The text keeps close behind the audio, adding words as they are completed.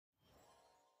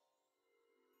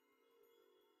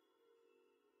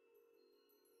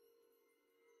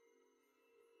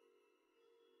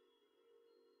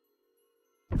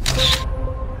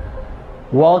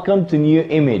Welcome to New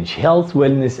Image Health,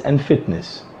 Wellness and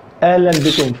Fitness. أهلا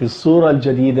بكم في الصورة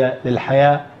الجديدة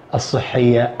للحياة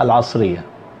الصحية العصرية.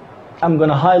 I'm going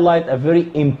to highlight a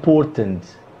very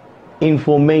important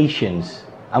informations.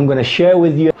 I'm going to share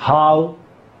with you how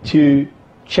to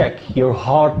check your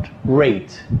heart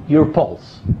rate, your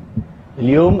pulse.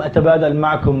 اليوم أتبادل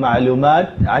معكم معلومات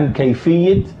عن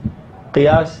كيفية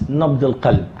قياس نبض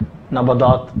القلب،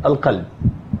 نبضات القلب.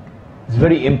 It's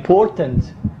very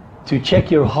important to check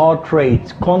your heart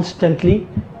rate constantly,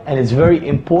 and it's very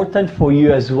important for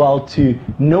you as well to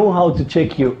know how to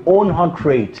check your own heart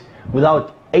rate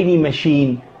without any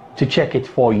machine to check it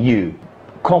for you.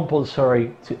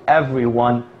 Compulsory to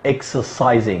everyone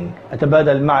exercising.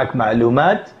 أتبادل معك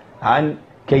معلومات عن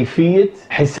كيفية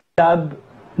حساب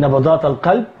نبضات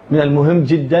القلب. من المهم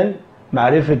جدا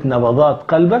معرفة نبضات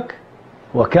قلبك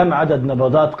وكم عدد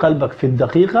نبضات قلبك في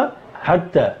الدقيقة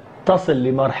حتى تصل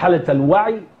لمرحلة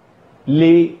الوعي،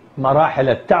 لمراحل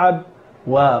التعب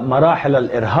ومراحل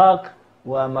الإرهاق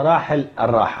ومراحل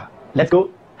الراحة. Let's go.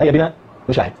 هيا بنا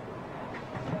نشاهد.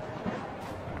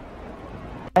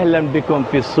 أهلا بكم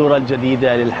في الصورة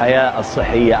الجديدة للحياة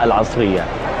الصحية العصرية.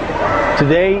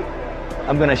 Today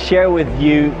I'm going to share with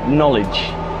you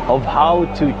knowledge of how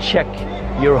to check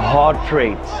your heart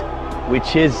rate,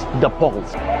 which is the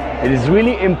pulse. It is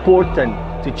really important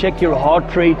to check your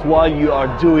heart rate while you are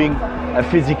doing a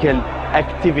physical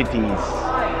activities.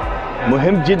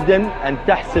 مهم جدا أن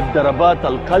تحسب ضربات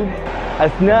القلب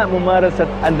أثناء ممارسة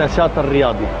النشاط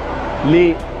الرياضي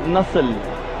لنصل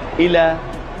إلى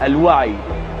الوعي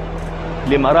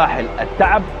لمراحل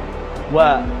التعب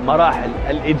ومراحل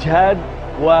الإجهاد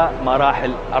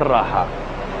ومراحل الراحة.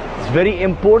 It's very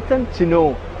important to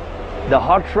know the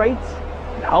heart rate,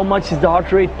 how much is the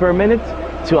heart rate per minute,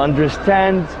 to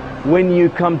understand when you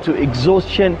come to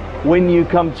exhaustion, when you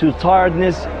come to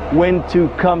tiredness, when to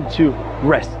come to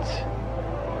rest.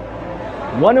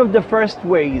 One of the first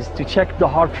ways to check the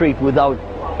heart rate without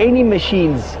any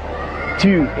machines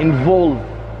to involve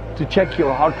to check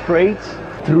your heart rate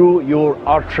through your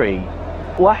artery.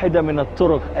 واحدة من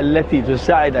الطرق التي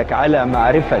تساعدك على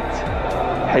معرفة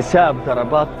حساب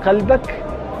ضربات قلبك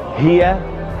هي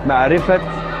معرفة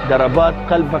ضربات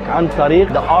قلبك عن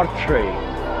طريق the artery،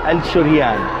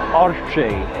 الشريان.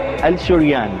 artery،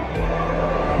 الشريان.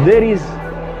 There is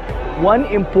one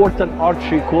important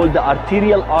artery called the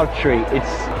arterial artery.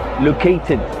 It's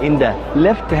located in the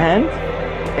left hand,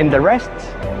 in the wrist,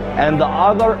 and the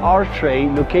other artery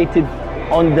located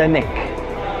on the neck,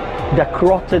 the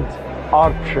carotid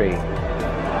artery.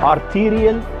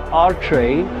 Arterial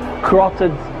artery,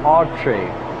 carotid artery.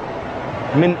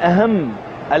 من أهم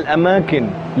الأماكن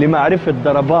لمعرفة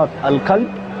ضربات القلب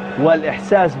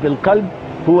والإحساس بالقلب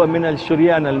هو من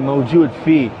الشريان الموجود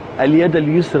في اليد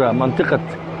اليسرى، منطقة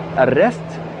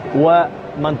الرست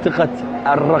ومنطقة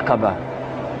الرقبة.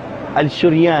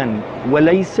 الشريان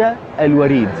وليس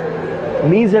الوريد.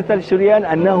 ميزة الشريان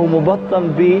أنه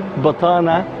مبطن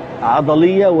ببطانة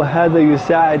عضلية، وهذا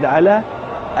يساعد على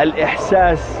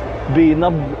الإحساس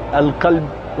بنبض القلب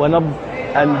ونبض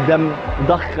الدم،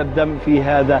 ضخ الدم في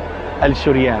هذا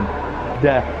الشريان.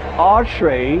 The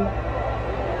artery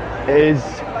is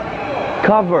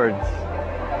covered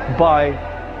by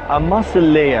a muscle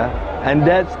layer, and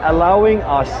that's allowing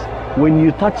us, when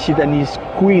you touch it and you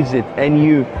squeeze it and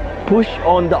you push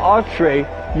on the artery,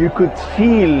 you could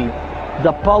feel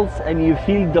the pulse and you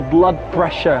feel the blood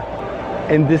pressure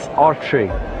in this artery.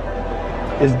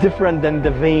 It's different than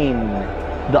the vein.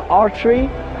 The artery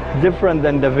different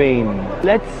than the vein.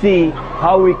 Let's see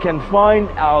how we can find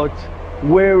out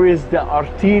where is the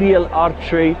arterial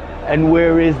artery and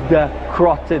where is the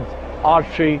carotid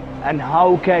artery, and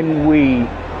how can we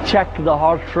check the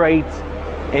heart rate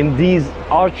in these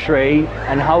artery,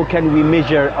 and how can we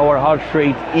measure our heart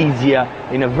rate easier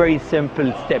in a very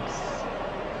simple steps.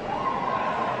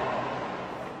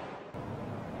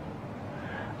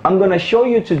 I'm going to show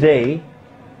you today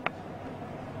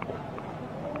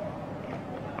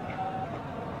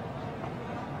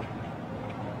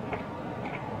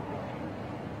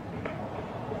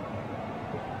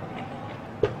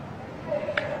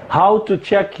how to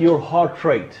check your heart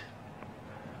rate.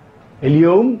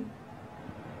 اليوم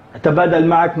أتبادل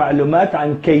معك معلومات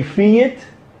عن كيفية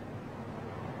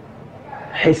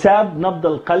حساب نبض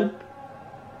القلب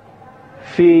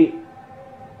في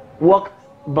وقت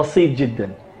بسيط جدا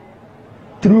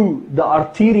through the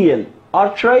arterial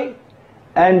artery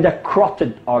and the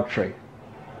carotid artery.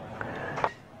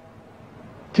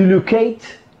 To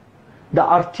locate the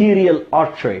arterial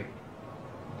artery,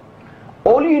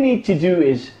 all you need to do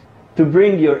is to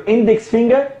bring your index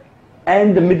finger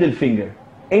and the middle finger,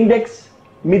 index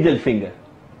middle finger.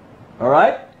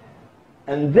 Alright?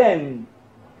 And then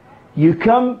you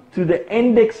come to the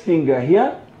index finger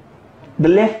here, the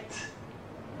left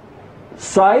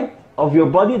side of your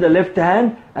body, the left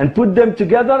hand, and put them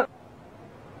together.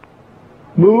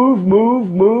 Move, move,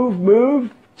 move,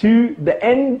 move to the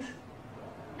end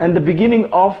and the beginning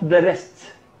of the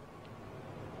rest.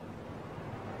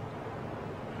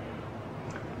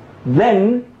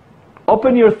 Then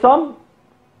open your thumb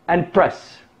and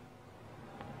press.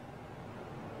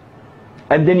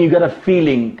 And then you got a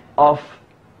feeling of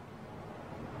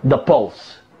the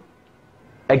pulse.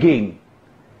 Again,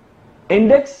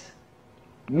 index,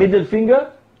 middle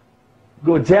finger,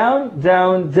 go down,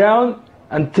 down, down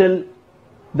until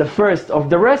the first of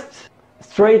the rest,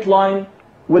 straight line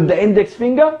with the index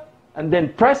finger, and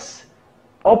then press,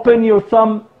 open your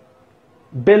thumb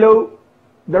below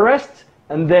the rest,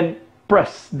 and then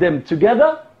press them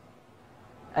together,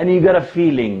 and you got a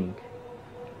feeling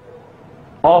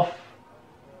of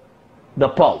the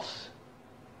pulse.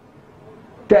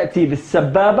 تأتي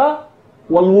بالسبابة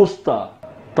والوسطى،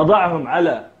 تضعهم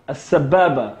على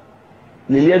السبابة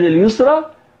لليد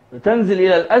اليسرى وتنزل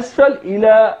إلى الأسفل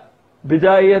إلى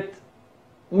بداية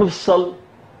مفصل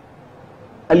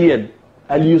اليد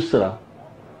اليسرى.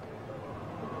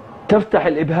 تفتح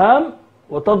الإبهام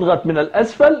وتضغط من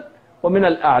الأسفل ومن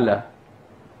الأعلى.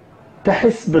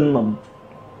 تحس بالنبض،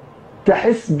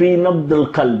 تحس بنبض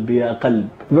القلب يا قلب.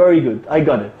 Very good, I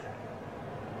got it.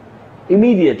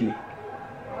 Immediately.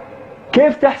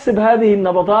 كيف تحسب هذه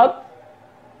النبضات؟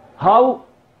 How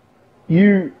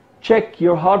you check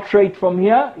your heart rate from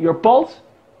here, your pulse,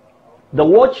 the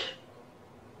watch,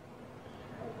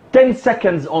 10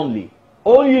 seconds only.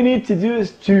 All you need to do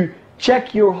is to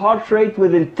check your heart rate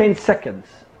within 10 seconds.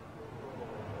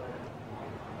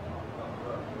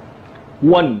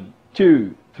 1,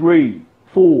 2, 3,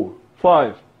 4,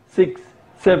 5, 6,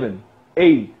 7,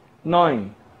 8,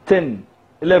 9, 10,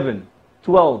 11,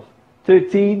 12,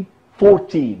 13,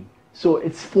 14. So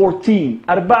it's 14.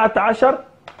 14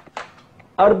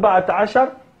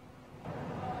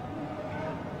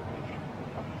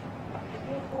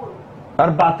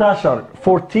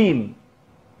 14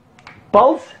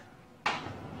 pulse,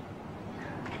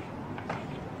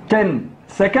 10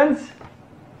 seconds.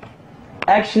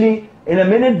 Actually, in a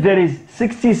minute there is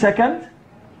 60 seconds.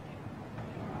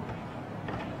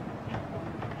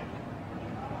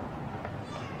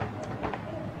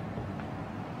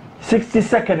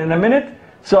 In a minute.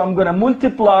 So I'm going to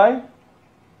multiply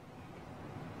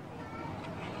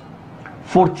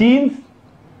 14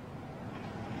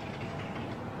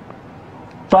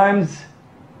 times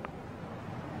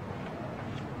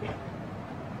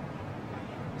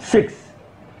 6.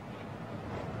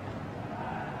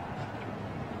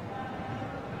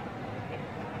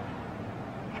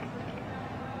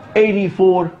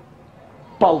 $84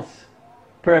 pulse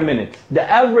per minute. The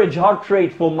average heart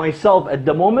rate for myself at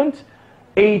the moment,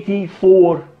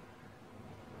 84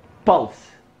 pulse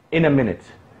in a minute.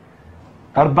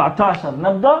 14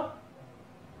 نبضة،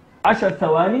 10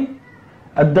 ثواني،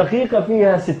 الدقيقة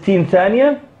فيها 60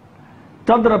 ثانية،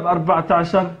 تضرب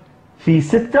 14 في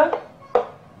 6،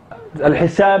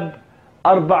 الحساب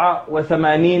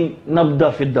 84 نبضة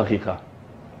في الدقيقة.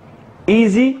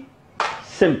 Easy,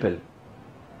 simple.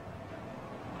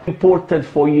 Important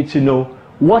for you to know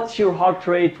what's your heart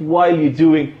rate while you're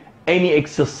doing any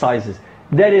exercises.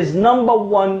 That is number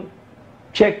one,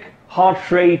 check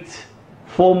heart rate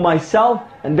for myself,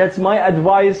 and that's my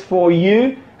advice for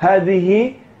you.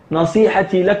 هذه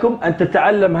نصيحتي لكم أن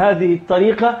تتعلم هذه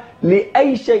الطريقة.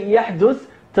 لأي شيء يحدث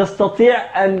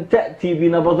تستطيع أن تأتي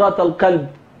بنبضات القلب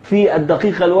في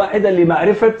الدقيقة الواحدة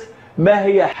لمعرفة ما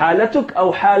هي حالتك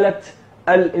أو حالة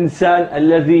الإنسان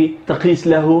الذي تقيس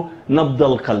له نبض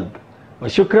القلب.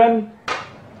 وشكرا.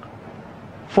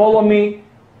 Follow me,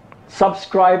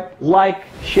 subscribe, like,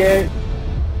 share.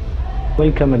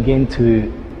 Welcome again to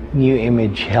New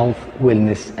Image Health,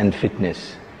 Wellness and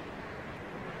Fitness.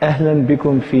 أهلا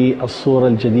بكم في الصورة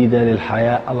الجديدة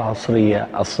للحياة العصرية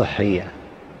الصحية.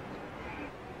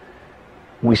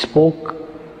 We spoke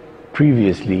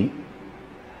previously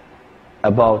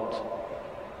about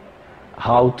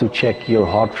how to check your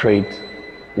heart rate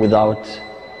without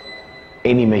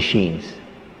any machines.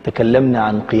 تكلمنا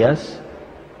عن قياس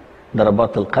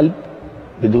ضربات القلب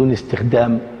بدون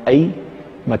استخدام أي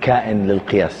مكائن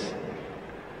للقياس.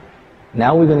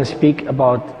 Now we're going to speak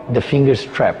about the finger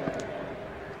strap.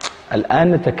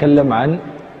 الآن نتكلم عن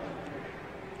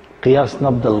قياس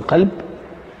نبض القلب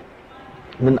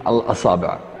من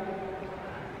الأصابع.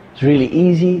 It's really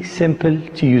easy, simple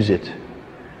to use it.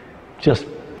 Just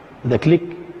with a click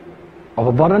of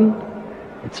a button,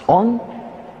 it's on,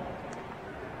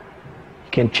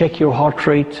 can check your heart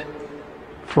rate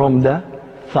from the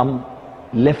thumb,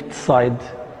 left side,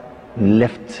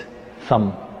 left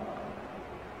thumb.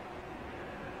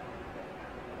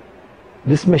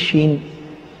 This machine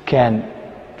can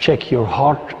check your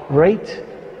heart rate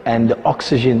and the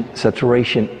oxygen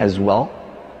saturation as well.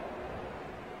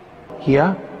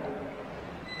 Here,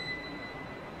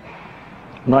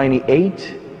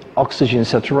 98 oxygen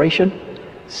saturation,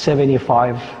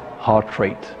 75 heart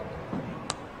rate.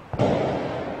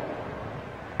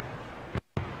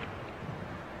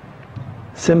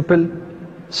 Simple,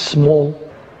 small,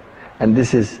 and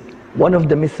this is one of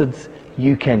the methods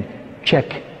you can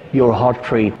check your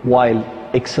heart rate while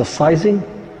exercising.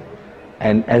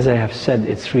 And as I have said,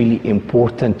 it's really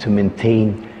important to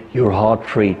maintain your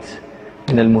heart rate.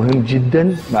 من المهم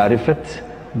جدا معرفة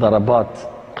ضربات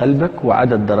قلبك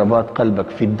وعدد ضربات قلبك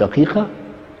في الدقيقة.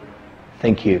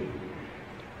 Thank you.